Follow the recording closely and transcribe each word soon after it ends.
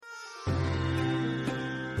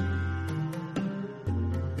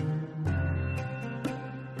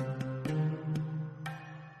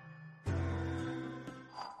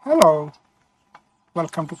Hello,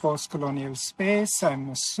 welcome to Post-Colonial Space. I'm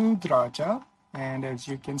Masood Raja, and as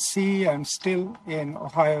you can see, I'm still in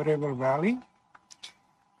Ohio River Valley.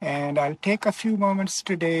 And I'll take a few moments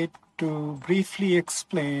today to briefly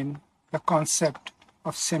explain the concept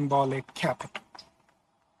of symbolic capital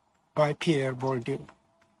by Pierre Bourdieu.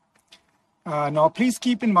 Now, please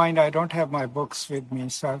keep in mind, I don't have my books with me,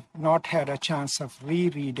 so I've not had a chance of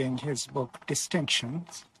rereading his book,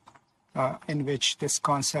 Distinctions, in which this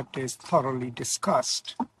concept is thoroughly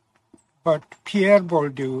discussed. But Pierre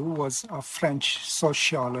Bourdieu was a French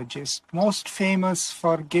sociologist, most famous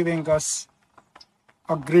for giving us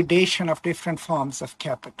a gradation of different forms of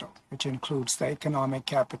capital, which includes the economic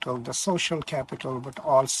capital, the social capital, but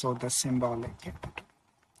also the symbolic capital.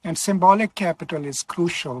 And symbolic capital is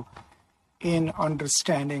crucial in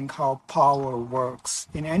understanding how power works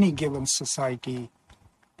in any given society,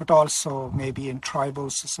 but also maybe in tribal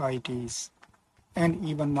societies, and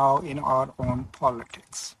even now in our own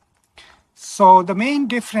politics. So the main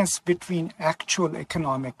difference between actual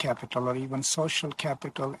economic capital or even social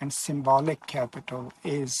capital and symbolic capital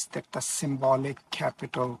is that the symbolic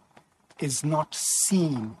capital is not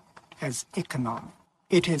seen as economic.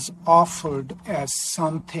 It is offered as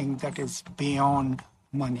something that is beyond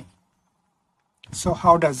money. So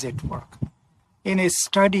how does it work? In a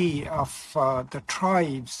study of the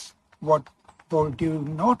tribes, what Bourdieu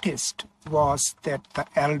noticed was that the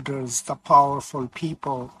elders, the powerful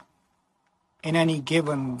people in any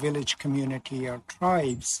given village, community, or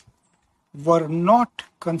tribes were not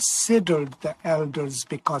considered the elders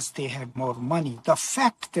because they had more money. The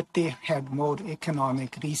fact that they had more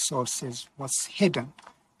economic resources was hidden,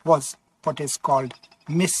 was what is called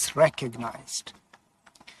misrecognized.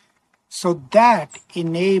 So that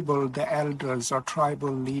enabled the elders or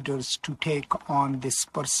tribal leaders to take on this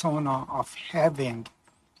persona of having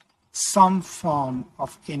some form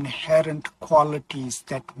of inherent qualities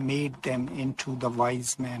that made them into the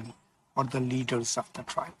wise men or the leaders of the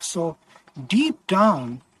tribe. So deep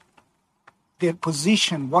down, their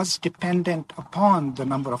position was dependent upon the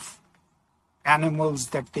number of animals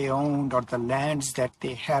that they owned or the lands that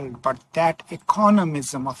they held, but that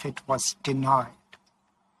economism of it was denied.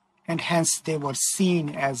 And hence they were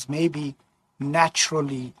seen as maybe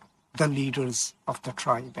naturally the leaders of the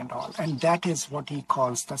tribe and all. And that is what he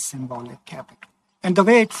calls the symbolic capital. And the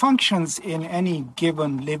way it functions in any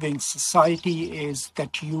given living society is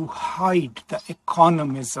that you hide the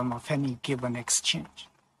economism of any given exchange.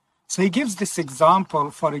 So he gives this example.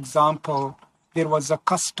 For example, there was a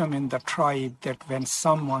custom in the tribe that when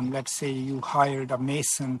someone, let's say you hired a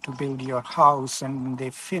mason to build your house and when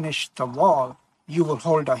they finished the wall, you will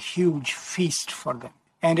hold a huge feast for them.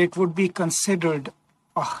 And it would be considered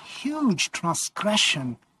a huge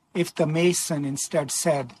transgression if the mason instead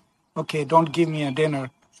said, okay, don't give me a dinner,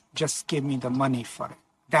 just give me the money for it.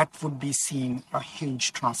 That would be seen a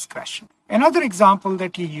huge transgression. Another example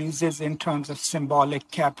that he uses in terms of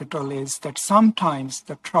symbolic capital is that sometimes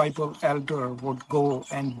the tribal elder would go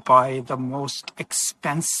and buy the most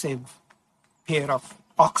expensive pair of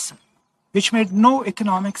oxen, which made no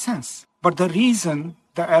economic sense. But the reason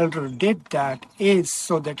the elder did that is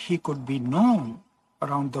so that he could be known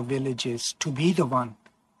around the villages to be the one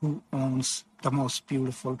who owns the most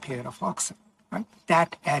beautiful pair of oxen. Right?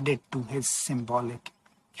 That added to his symbolic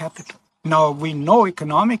capital. Now, we know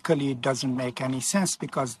economically it doesn't make any sense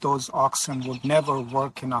because those oxen would never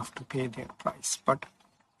work enough to pay their price. But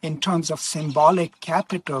in terms of symbolic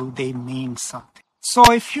capital, they mean something.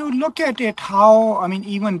 So if you look at it,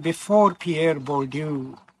 even before Pierre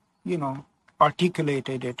Bourdieu,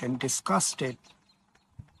 articulated it and discussed it,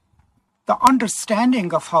 the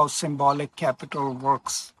understanding of how symbolic capital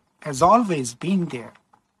works has always been there.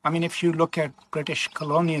 If you look at British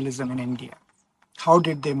colonialism in India, how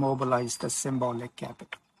did they mobilize the symbolic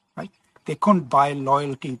capital, right? They couldn't buy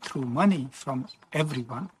loyalty through money from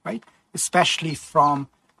everyone, right? Especially from,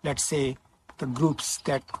 let's say, the groups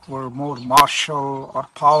that were more martial or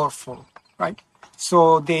powerful, right?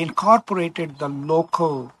 So they incorporated the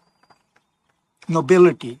local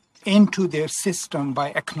nobility into their system by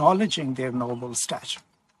acknowledging their noble stature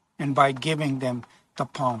and by giving them the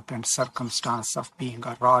pomp and circumstance of being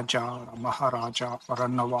a Raja or a Maharaja or a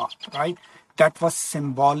Nawab, right? That was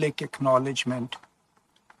symbolic acknowledgement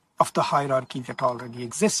of the hierarchy that already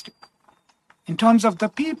existed. In terms of the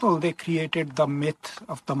people, they created the myth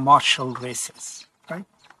of the martial races, right?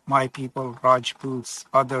 My people, Rajputs,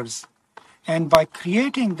 others. And by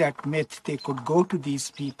creating that myth, they could go to these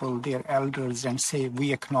people, their elders, and say,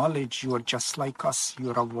 we acknowledge you are just like us,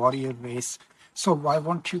 you're a warrior race, so why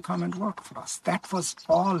won't you come and work for us? That was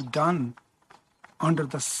all done under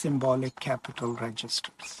the symbolic capital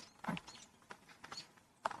registers. Right?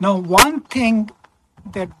 Now, one thing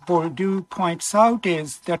that Bourdieu points out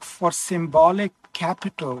is that for symbolic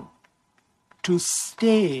capital to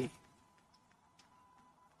stay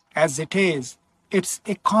as it is, its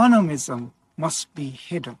economism must be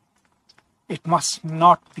hidden. It must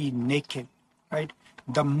not be naked, right?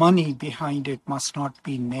 The money behind it must not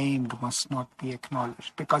be named, must not be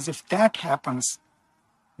acknowledged. Because if that happens,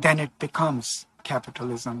 then it becomes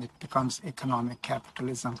capitalism, it becomes economic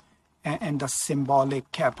capitalism, and the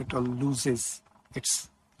symbolic capital loses its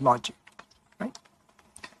logic, right?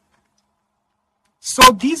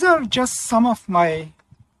 So these are just some of my,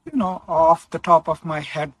 off the top of my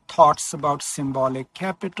head thoughts about symbolic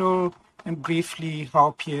capital and briefly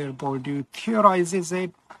how Pierre Bourdieu theorizes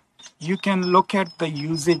it. You can look at the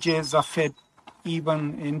usages of it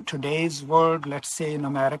even in today's world, let's say in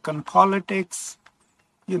American politics.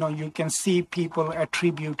 You can see people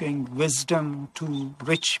attributing wisdom to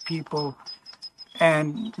rich people,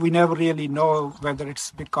 and we never really know whether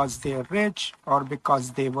it's because they're rich or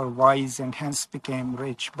because they were wise and hence became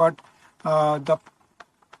rich. But the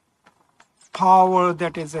power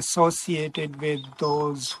that is associated with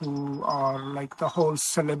those who are like the whole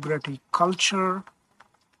celebrity culture,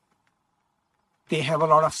 they have a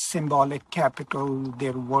lot of symbolic capital.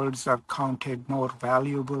 Their words are counted more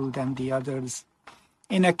valuable than the others.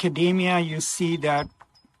 In academia, you see that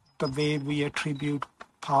the way we attribute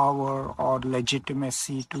power or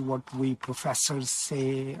legitimacy to what we professors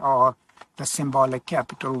say, or the symbolic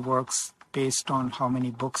capital works based on how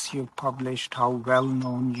many books you've published, how well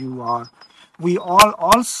known you are. We all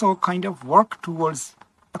also kind of work towards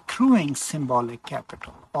accruing symbolic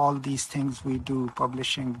capital. All these things we do,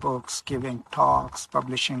 publishing books, giving talks,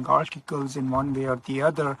 publishing articles in one way or the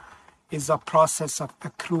other, is a process of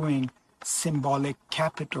accruing symbolic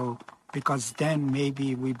capital, because then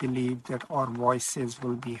maybe we believe that our voices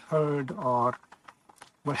will be heard or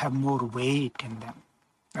will have more weight in them,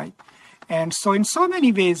 right? And so in so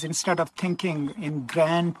many ways, instead of thinking in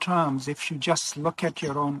grand terms, if you just look at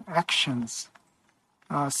your own actions,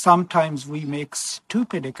 sometimes we make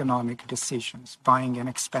stupid economic decisions, buying an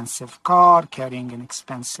expensive car, carrying an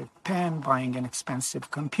expensive pen, buying an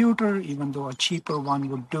expensive computer, even though a cheaper one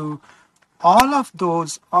would do. All of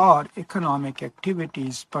those are economic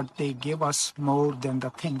activities, but they give us more than the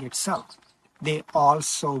thing itself. They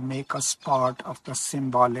also make us part of the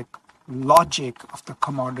symbolic logic of the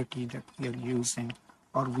commodity that we are using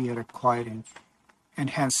or we are acquiring. And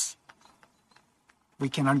hence, we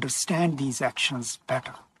can understand these actions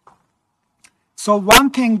better. So one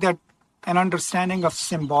thing that an understanding of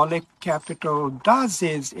symbolic capital does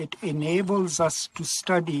is it enables us to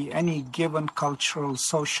study any given cultural,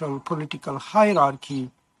 social, political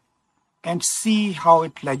hierarchy and see how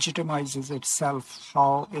it legitimizes itself,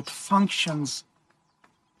 how it functions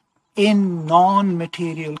in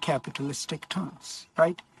non-material capitalistic terms,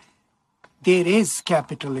 right? There is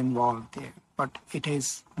capital involved there, but it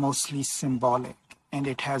is mostly symbolic, and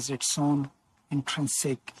it has its own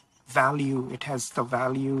intrinsic value. It has the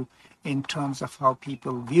value in terms of how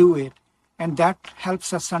people view it. And that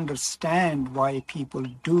helps us understand why people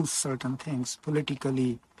do certain things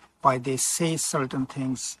politically, why they say certain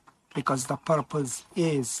things, because the purpose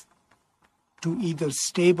is to either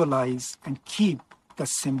stabilize and keep the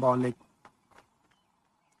symbolic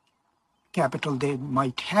capital they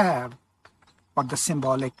might have, or the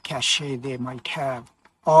symbolic cachet they might have,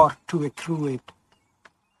 or to accrue it,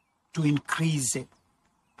 to increase it,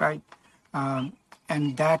 right?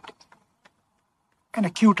 And that an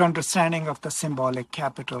acute understanding of the symbolic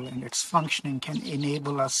capital and its functioning can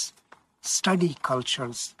enable us study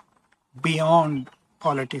cultures beyond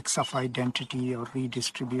politics of identity or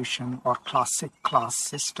redistribution or classic class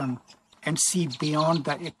system, and see beyond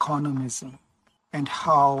the economism and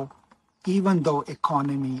how, even though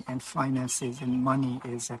economy and finances and money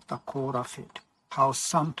is at the core of it, how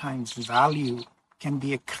sometimes value can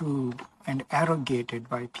be accrued and arrogated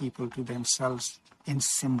by people to themselves in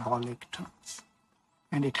symbolic terms.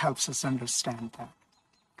 And it helps us understand that.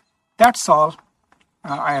 That's all.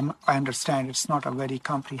 I understand it's not a very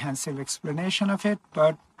comprehensive explanation of it,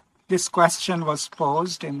 but this question was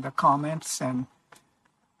posed in the comments, and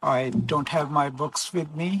I don't have my books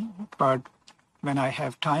with me, but when I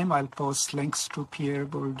have time, I'll post links to Pierre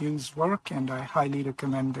Bourdieu's work, and I highly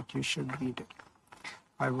recommend that you should read it.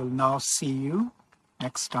 I will now see you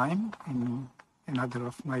next time in another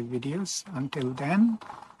of my videos. Until then,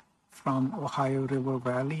 from Ohio River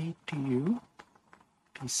Valley to you,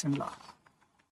 peace and love.